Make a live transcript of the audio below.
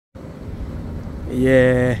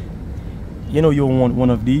Yeah, you know you want one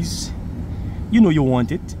of these. You know you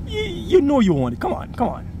want it. You know you want it. Come on, come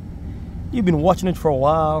on. You've been watching it for a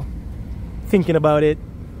while, thinking about it.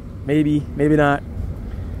 Maybe, maybe not.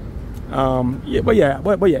 But yeah.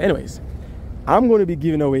 Anyways, I'm going to be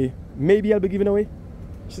giving away. Maybe I'll be giving away.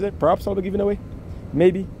 She said, perhaps I'll be giving away.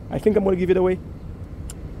 Maybe. I think I'm going to give it away.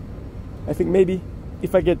 I think maybe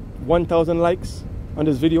if I get 1,000 likes on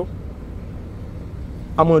this video,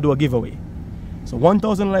 I'm going to do a giveaway. So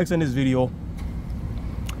 1,000 likes on this video.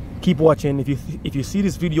 Keep watching. If you see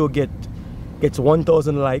this video gets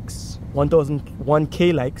 1,000 likes,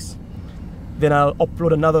 1K likes, then I'll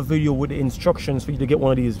upload another video with the instructions for you to get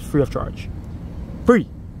one of these free of charge. Free.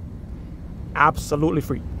 Absolutely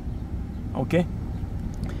free. Okay?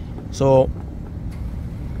 So,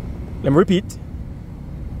 let me repeat.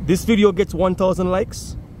 This video gets 1,000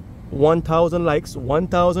 likes, 1,000 likes,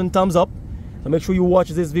 1,000 thumbs up. So make sure you watch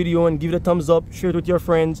this video and give it a thumbs up, share it with your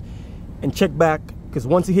friends, and check back, because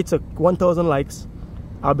once it hits 1,000 likes,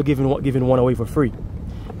 I'll be giving one away for free.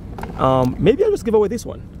 Maybe I'll just give away this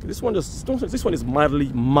one. This one is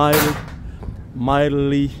mildly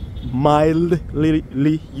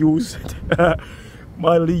used.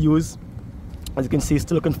 Mildly used. As you can see, it's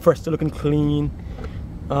still looking fresh, still looking clean.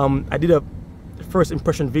 I did a first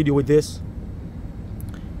impression video with this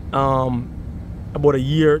about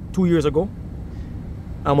 2 years ago.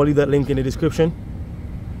 I'm gonna leave that link in the description.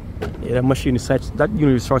 Yeah, that machine is that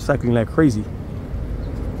unit starts cycling like crazy.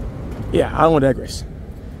 Yeah, I don't want to digress,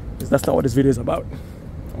 because that's not what this video is about.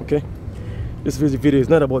 Okay, this video is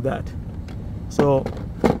not about that. So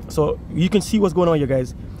you can see what's going on here,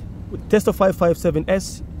 guys. With Testo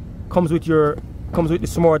 557S comes with the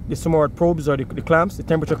smart probes, or the clamps, the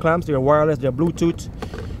temperature clamps. They are wireless, they are Bluetooth.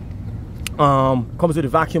 Comes with a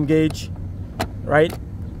vacuum gauge, right?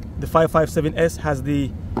 The 557S has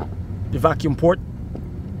the vacuum port,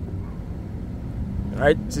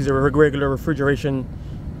 right? This is a regular refrigeration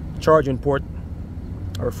charging port,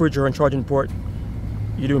 or refrigerant charging port.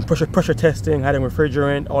 You're doing pressure testing, adding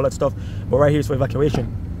refrigerant, all that stuff. But right here is for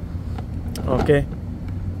evacuation. Okay.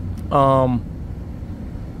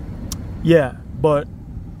 Yeah, but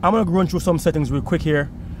I'm gonna run through some settings real quick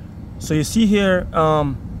here. So you see here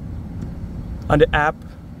on the app,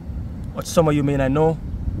 what some of you may not know,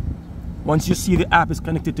 once you see the app is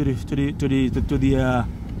connected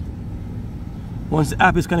once the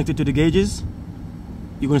app is connected to the gauges,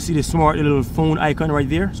 you're gonna see the smart little phone icon right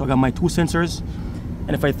there. So I got my 2 sensors,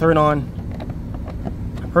 and if I turn on,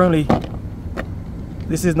 apparently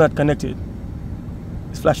this is not connected.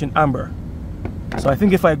 It's flashing amber. So I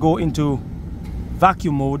think if I go into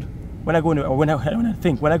vacuum mode, when I go into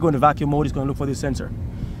vacuum mode, it's gonna look for this sensor.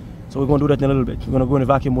 So we're gonna do that in a little bit. We're gonna go into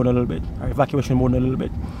vacuum mode in a little bit, or evacuation mode in a little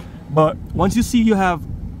bit. But once you see you have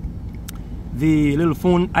the little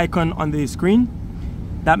phone icon on the screen,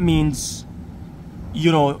 that means, you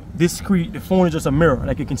know, this screen, the phone is just a mirror,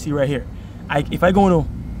 like you can see right here. If I go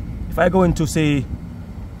into say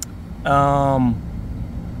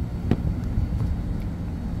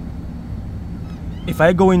if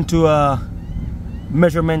I go into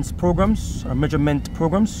measurement programs,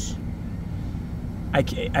 I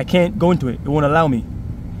can't go into it. It won't allow me,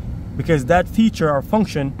 because that feature or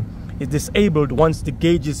function is disabled once the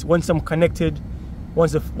gauges, once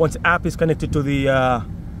the app is connected to the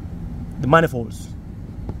manifolds.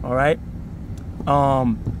 All right.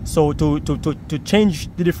 So to change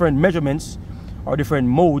the different measurements or different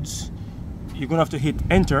modes, you're gonna have to hit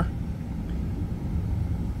enter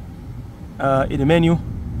in the menu,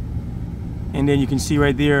 and then you can see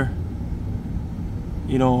right there,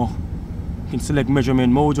 you know, you can select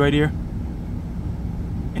measurement modes right here,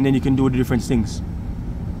 and then you can do the different things.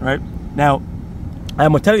 Right now,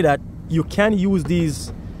 I'm gonna tell you that you can use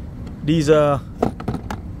these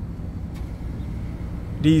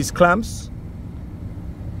clamps.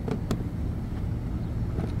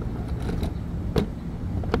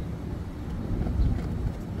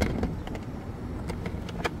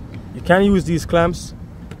 You can use these clamps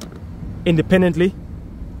independently,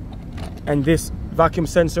 and this vacuum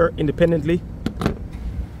sensor independently,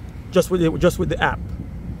 just with the app.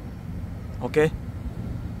 Okay,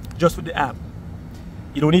 just with the app.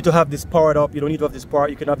 You don't need to have this powered up. You don't need to have this part.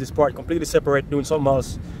 You can have this part completely separate, doing something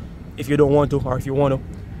else if you don't want to, or if you want to.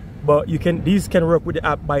 But you can. These can work with the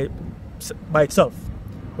app by itself,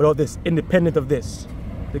 without this, independent of this,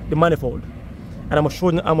 the manifold. And I'm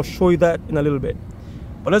gonna show you that in a little bit.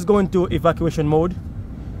 But let's go into evacuation mode,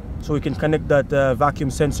 so we can connect that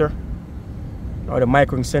vacuum sensor, or the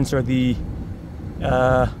microing sensor, the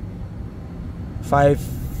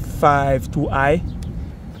 552i.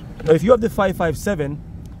 Now if you have the 557,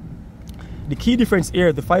 the key difference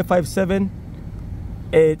here, the 557,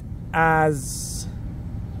 it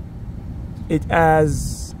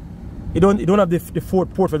don't have the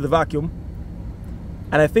fourth port for the vacuum.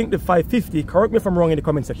 And I think the 550, correct me if I'm wrong in the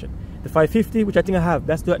comment section, the 550, which I think I have,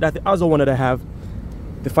 that's the other one that I have.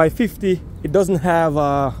 The 550, it doesn't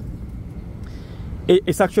have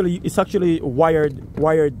it's actually wired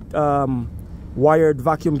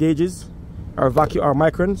vacuum gauges, or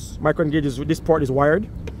micron gauges. This part is wired,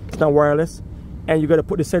 it's not wireless, and you got to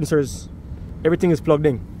put the sensors, everything is plugged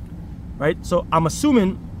in, right? So I'm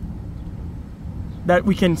assuming that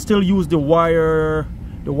we can still use the wire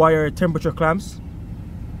temperature clamps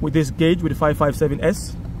with this gauge, with the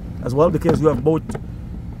 557S as well, because you have both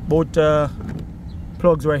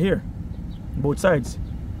plugs right here, both sides.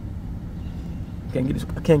 I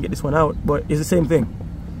can't get this one out, but it's the same thing.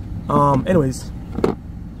 Anyways,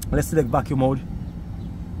 let's select vacuum mode.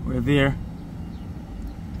 We're there.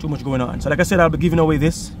 Too much going on. So like I said, I'll be giving away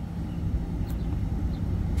this.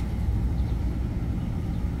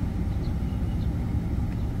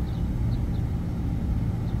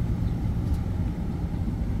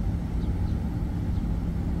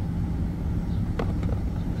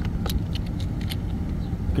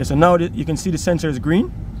 Okay, so now you can see the sensor is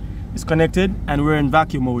green, it's connected, and we're in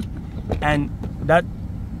vacuum mode. And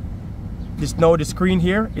now the screen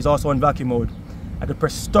here is also in vacuum mode. I could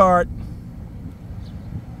press start,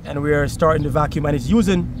 and we are starting the vacuum, and it's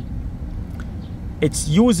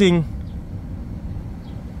using,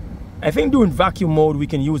 I think during vacuum mode we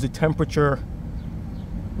can use the temperature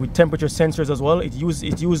with temperature sensors as well. It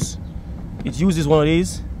uses one of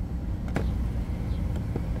these.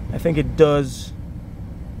 I think it does.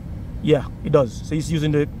 Yeah, it does. So it's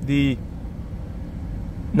using the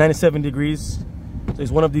 97 degrees. So it's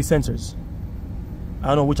one of these sensors.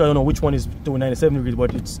 I don't know which one is doing 97 degrees,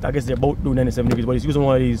 but I guess they're both doing 97 degrees, but it's using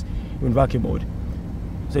one of these in vacuum mode.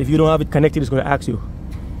 So if you don't have it connected, it's going to ask you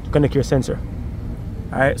to connect your sensor.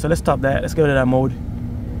 Alright, so let's stop that. Let's go to that mode.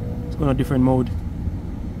 Let's go to a different mode.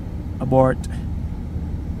 Abort.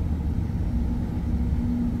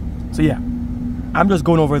 So yeah, I'm just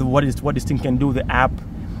going over what this thing can do, the app,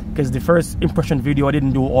 because the first impression video I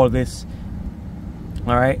didn't do all this.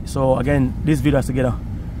 Alright, so again, this video has to get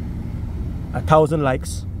 1,000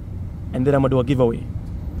 likes, and then I'm gonna do a giveaway,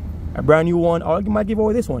 a brand new one. I might give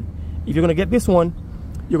away this one. If you're gonna get this one,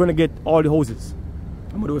 you're gonna get all the hoses.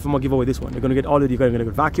 I'm gonna do it if I'm gonna give away this one. You're gonna get you're gonna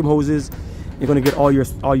get vacuum hoses. You're gonna get all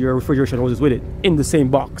your refrigeration hoses with it in the same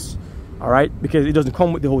box. Alright, because it doesn't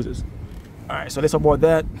come with the hoses. Alright, so let's abort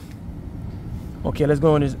that. Okay, let's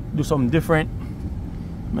go and do something different.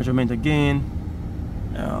 Measurement again.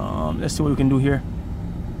 Let's see what we can do here.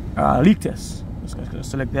 Leak test. Let's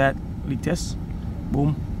select that. Leak test.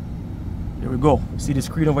 Boom. There we go. See the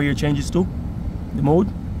screen over here changes to the mode.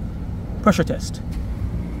 Pressure test.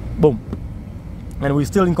 Boom. And we're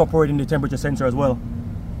still incorporating the temperature sensor as well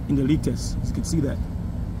in the leak test, as you can see that.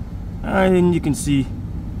 And you can see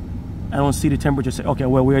I don't see the temperature. Okay,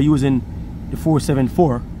 well, we are using the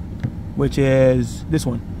 474, which is this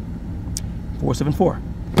one. 474.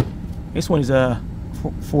 This one is a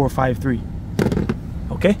 453.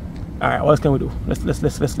 Okay. All right. What else can we do? Let's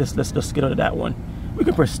just get out of that one. We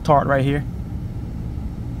can press start right here.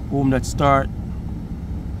 Boom. That's start.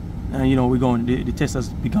 And you know we're going. The test has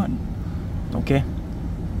begun. Okay.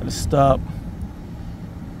 Let's stop.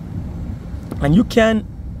 And you can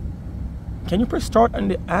you press start on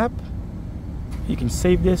the app? You can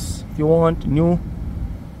save this if you want. New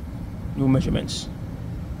measurements.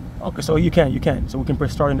 Okay, so you can. So we can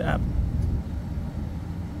press start in the app.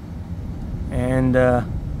 And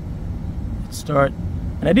start.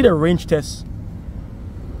 And I did a range test.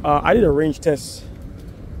 I did a range test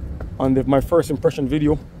on my first impression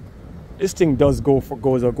video. This thing does goes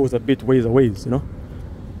a bit ways away, you know.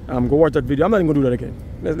 Go watch that video. I'm not even gonna do that again.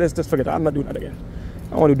 Let's just forget that. I'm not doing that again.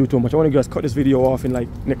 I want to do too much. I want to just cut this video off in like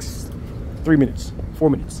next 3 minutes, 4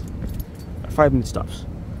 minutes, 5 minute stops.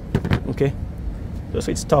 Okay, just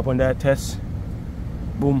hit stop on that test.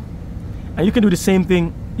 Boom. And you can do the same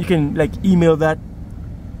thing. You can like email that.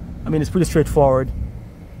 I mean, it's pretty straightforward.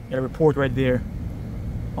 You got a report right there,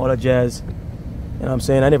 all that jazz. You know what I'm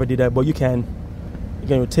saying? I never did that, but you can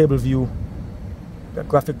do a table view, the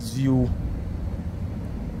graphics view,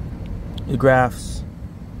 the graphs,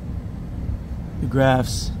 you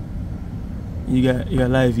got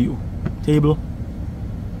live view, table,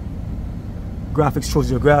 graphics shows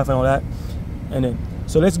your graph and all that. And then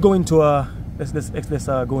so let's go into let's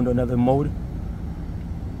go into another mode.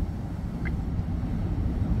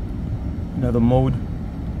 Another mode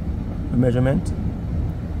of measurement.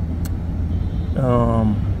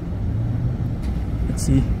 Let's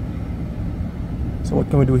see. So what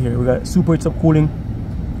can we do here? We got superheat subcooling.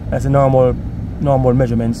 That's the normal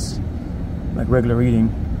measurements, like regular reading.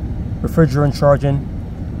 Refrigerant charging.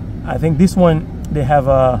 I think this one they have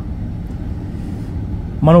a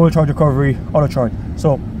manual charge recovery, auto charge.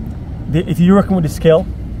 So if you working with the scale,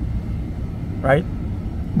 right?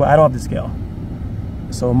 But I don't have the scale.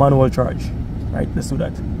 So manual charge, right? Let's do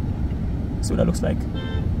that. See what that looks like.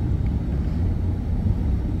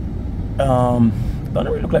 Doesn't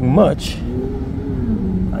really look like much.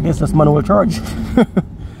 I guess that's manual charge. Alright,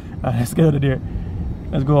 let's get out of there.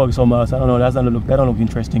 Let's go out somewhere else. I don't know. That don't look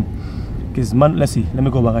interesting. Because let's see. Let me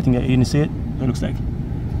go back. I think you didn't see it. It looks like.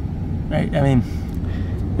 Right. I mean,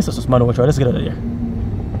 this is just manual charge. Let's get out of there.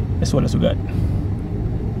 That's what else we got.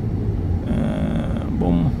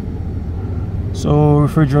 Boom. So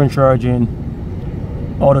refrigerant charging,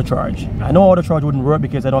 auto charge. I know auto charge wouldn't work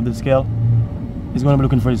because I don't have the scale. It's going to be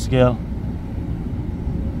looking for the scale.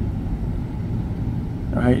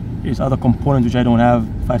 Alright, there's other components which I don't have.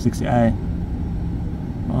 560i.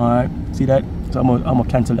 Alright, see that? So I'm gonna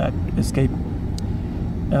cancel that. Escape.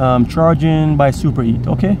 Charging by superheat.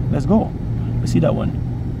 Okay, let's go. Let's see that one.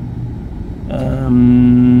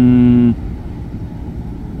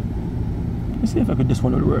 Let's see if this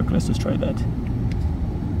one will work. Let's just try that.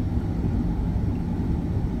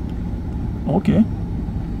 Okay.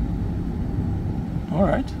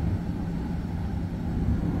 Alright.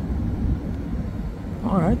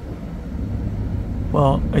 Alright.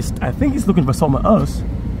 Well, I think it's looking for something else.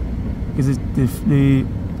 Because it's the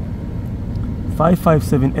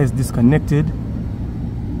 557S disconnected.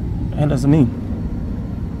 And doesn't mean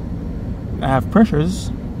I have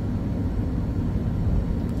pressures.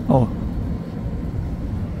 Oh.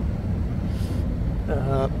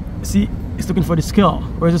 See, it's looking for the scale.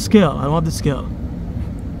 Where's the scale? I don't have the scale.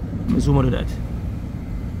 Let me zoom out of that.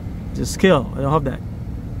 It's a scale. I don't have that.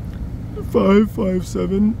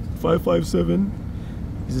 557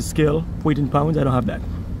 is a scale, weight in pounds. I don't have that.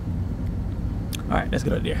 All right, let's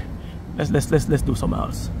get out of there. Let's do something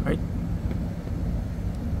else, right?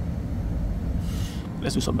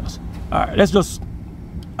 Let's do something else. All right, let's just.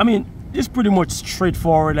 I mean, it's pretty much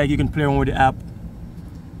straightforward. Like you can play around with the app.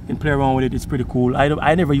 You can play around with it. It's pretty cool.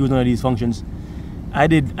 I never use none of these functions. I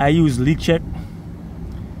use leak check,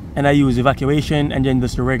 and I use evacuation, and then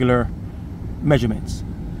just the regular measurements.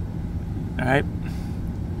 All right.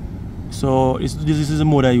 So this is the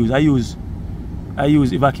mode I use. I use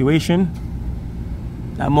evacuation.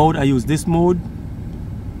 That mode. I use this mode,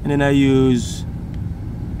 and then I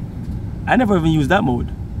never even used that mode.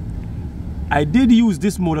 I did use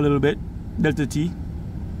this mode a little bit, Delta T,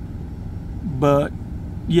 but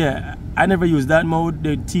yeah, I never used that mode.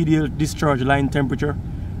 The TDL discharge line temperature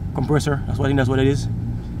compressor. I think that's what it is.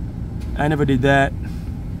 I never did that.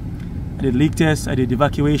 I did leak test, I did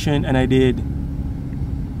evacuation, and I did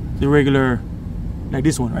the regular, like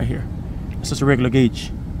this one right here. It's just a regular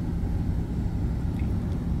gauge.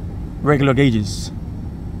 Regular gauges.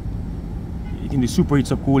 You can do superheat,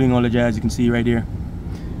 subcooling, all the jazz. You can see right here.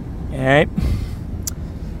 All right.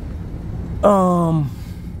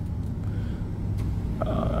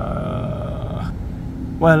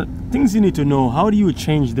 Well, things you need to know. How do you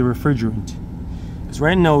change the refrigerant? Because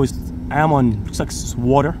right now I am on, looks like it's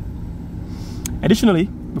water. Additionally,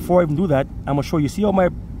 before I even do that, I'm gonna show you. See how my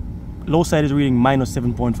low side is reading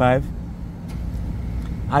 -7.5.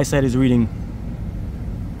 High side is reading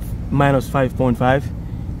 -5.5.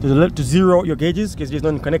 To zero your gauges, because there's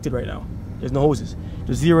nothing connected right now. There's no hoses.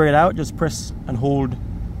 To zero it out, just press and hold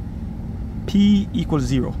P equals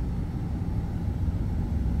 0.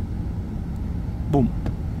 Boom.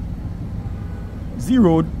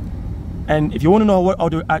 Zeroed. And if you want to know how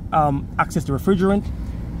to access the refrigerant,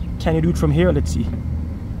 can you do it from here? Let's see.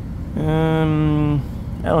 I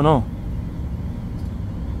don't know.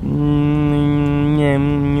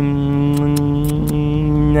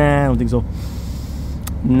 Nah, I don't think so.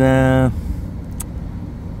 Nah.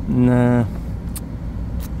 Nah.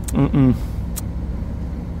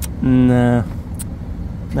 Nah.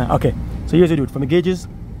 Nah. Okay. So here's how you do it. From the gauges,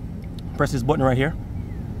 press this button right here.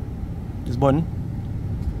 This button.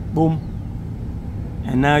 Boom.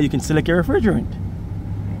 And now you can select your refrigerant.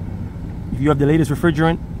 If you have the latest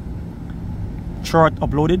refrigerant chart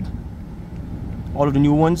uploaded, all of the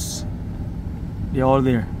new ones, they're all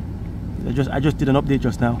there. I just did an update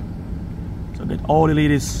just now. So get all the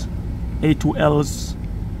latest A2Ls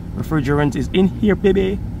refrigerant is in here,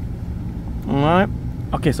 baby. Alright.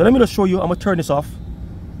 Okay, so let me just show you. I'm gonna turn this off.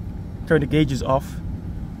 Turn the gauges off,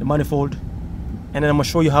 the manifold, and then I'm gonna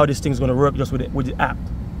show you how this thing's gonna work just with the app.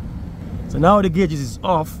 So now the gauges is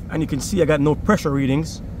off, and you can see I got no pressure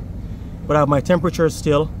readings, but I have my temperature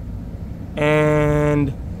still,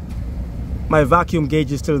 and my vacuum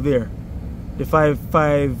gauge is still there, the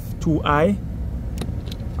 552i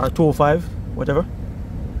or 205, whatever.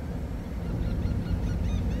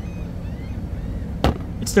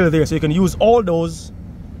 It's still there, so you can use all those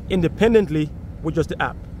independently with just the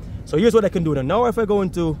app. So here's what I can do now. If I go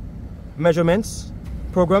into measurements,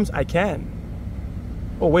 programs, I can.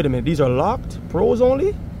 Oh, wait a minute, these are locked? Pros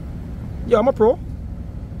only? Yeah, I'm a pro.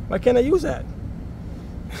 Why can't I use that?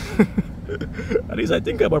 At least I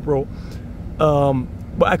think I'm a pro.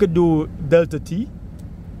 But I could do Delta T.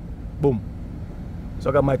 Boom.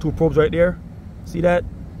 So I got my 2 probes right there. See that?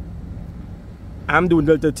 I'm doing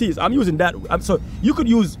Delta T's. I'm using that. So you could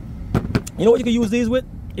use, you know what you could use these with?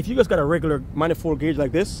 If you just got a regular manifold gauge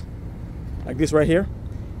like this right here,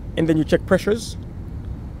 and then you check pressures,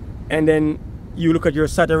 and then you look at your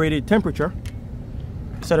saturated temperature.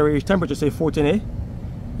 Saturated temperature, say 14A.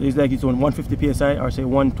 It's like it's on 150 psi or say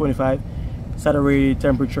 125. Saturated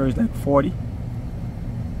temperature is like 40.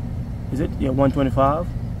 Is it? Yeah, 125.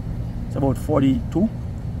 It's about 42.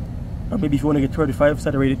 Or maybe if you want to get 35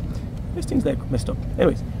 saturated. This thing's like messed up.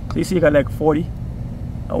 Anyways, so you see you got like 40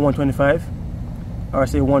 or 125 or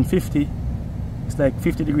say 150. It's like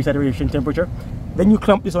 50-degree saturation temperature. Then you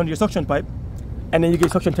clamp this on your suction pipe, and then you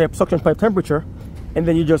get suction pipe temperature, and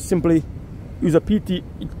then you just simply use a PT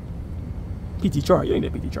chart. You don't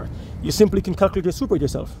need a PT chart. You simply can calculate your super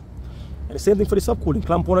yourself. And the same thing for the subcooling.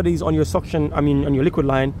 Clamp one of these on your suction, on your liquid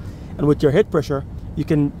line, and with your head pressure, you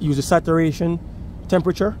can use the saturation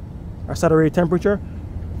temperature or saturated temperature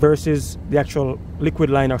versus the actual liquid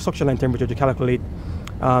line or suction line temperature to calculate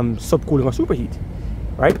subcooling or superheat,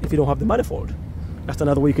 right? If you don't have the manifold, that's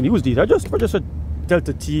another way you can use these. Or just a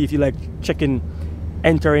Delta T if you like checking,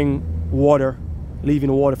 entering water,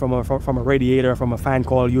 leaving water from a radiator, from a fan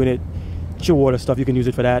coil unit, chill water stuff. You can use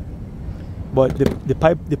it for that. But the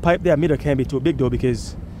pipe diameter can't be too big though,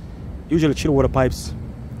 because usually chill water pipes,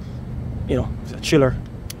 you know, it's a chiller.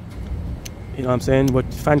 You know what I'm saying?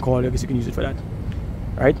 But fan coil, I guess you can use it for that,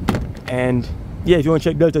 right? And yeah, if you want to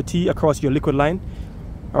check Delta T across your liquid line,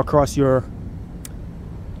 or across your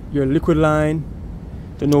liquid line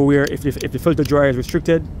to know where if the filter dryer is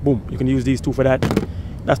restricted, boom, you can use these 2 for that.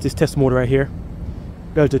 That's this test mode right here,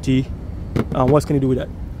 Delta T. What can you do with that?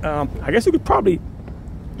 I guess you could probably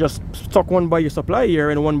just stock one by your supply here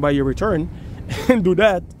and one by your return and do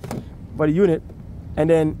that by the unit, and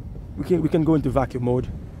then we can go into vacuum mode.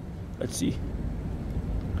 Let's see,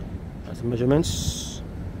 that's the measurements.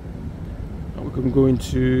 And we can go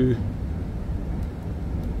into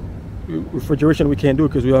refrigeration. We can't do it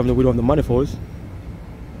because we don't have the manifolds,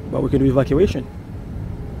 but we can do evacuation.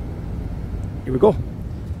 Here we go.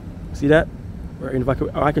 See that? We're in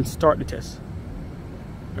evacuation. I can start the test.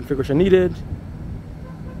 Configuration needed.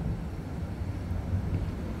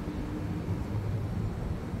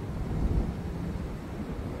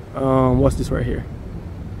 What's this right here?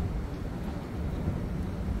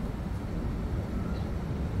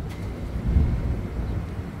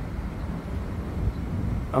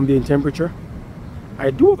 Ambient temperature.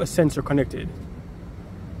 I do have a sensor connected.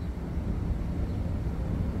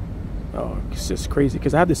 Oh, it's just crazy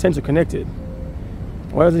because I have the sensor connected.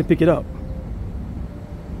 Why doesn't it pick it up?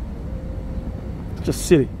 It's just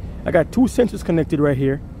silly. I got 2 sensors connected right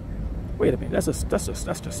here. Wait a minute, that's just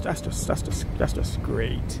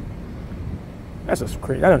great. That's just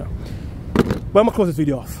great. I don't know. But I'm gonna close this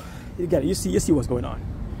video off. You got it. You see what's going on.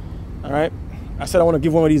 All right. I said I want to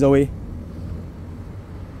give one of these away.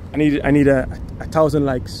 I need 1,000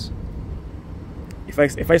 likes. If I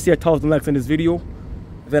see 1,000 likes in this video,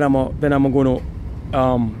 then I'm going to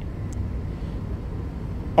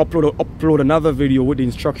upload another video with the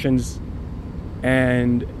instructions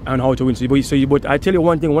and how to win. But I tell you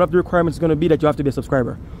one thing. One of the requirements is going to be that you have to be a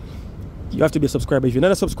subscriber. You have to be a subscriber. If you're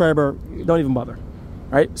not a subscriber, don't even bother.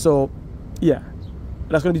 Right? So yeah,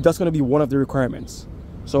 that's gonna be one of the requirements.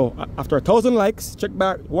 So after 1,000 likes, check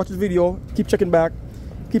back, watch this video, keep checking back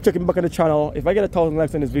on the channel. If I get 1,000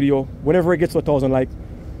 likes on this video, whenever it gets to 1,000 likes,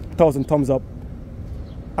 1,000 thumbs up,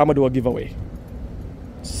 I'm gonna do a giveaway.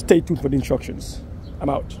 Stay tuned for the instructions. I'm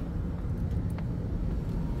out.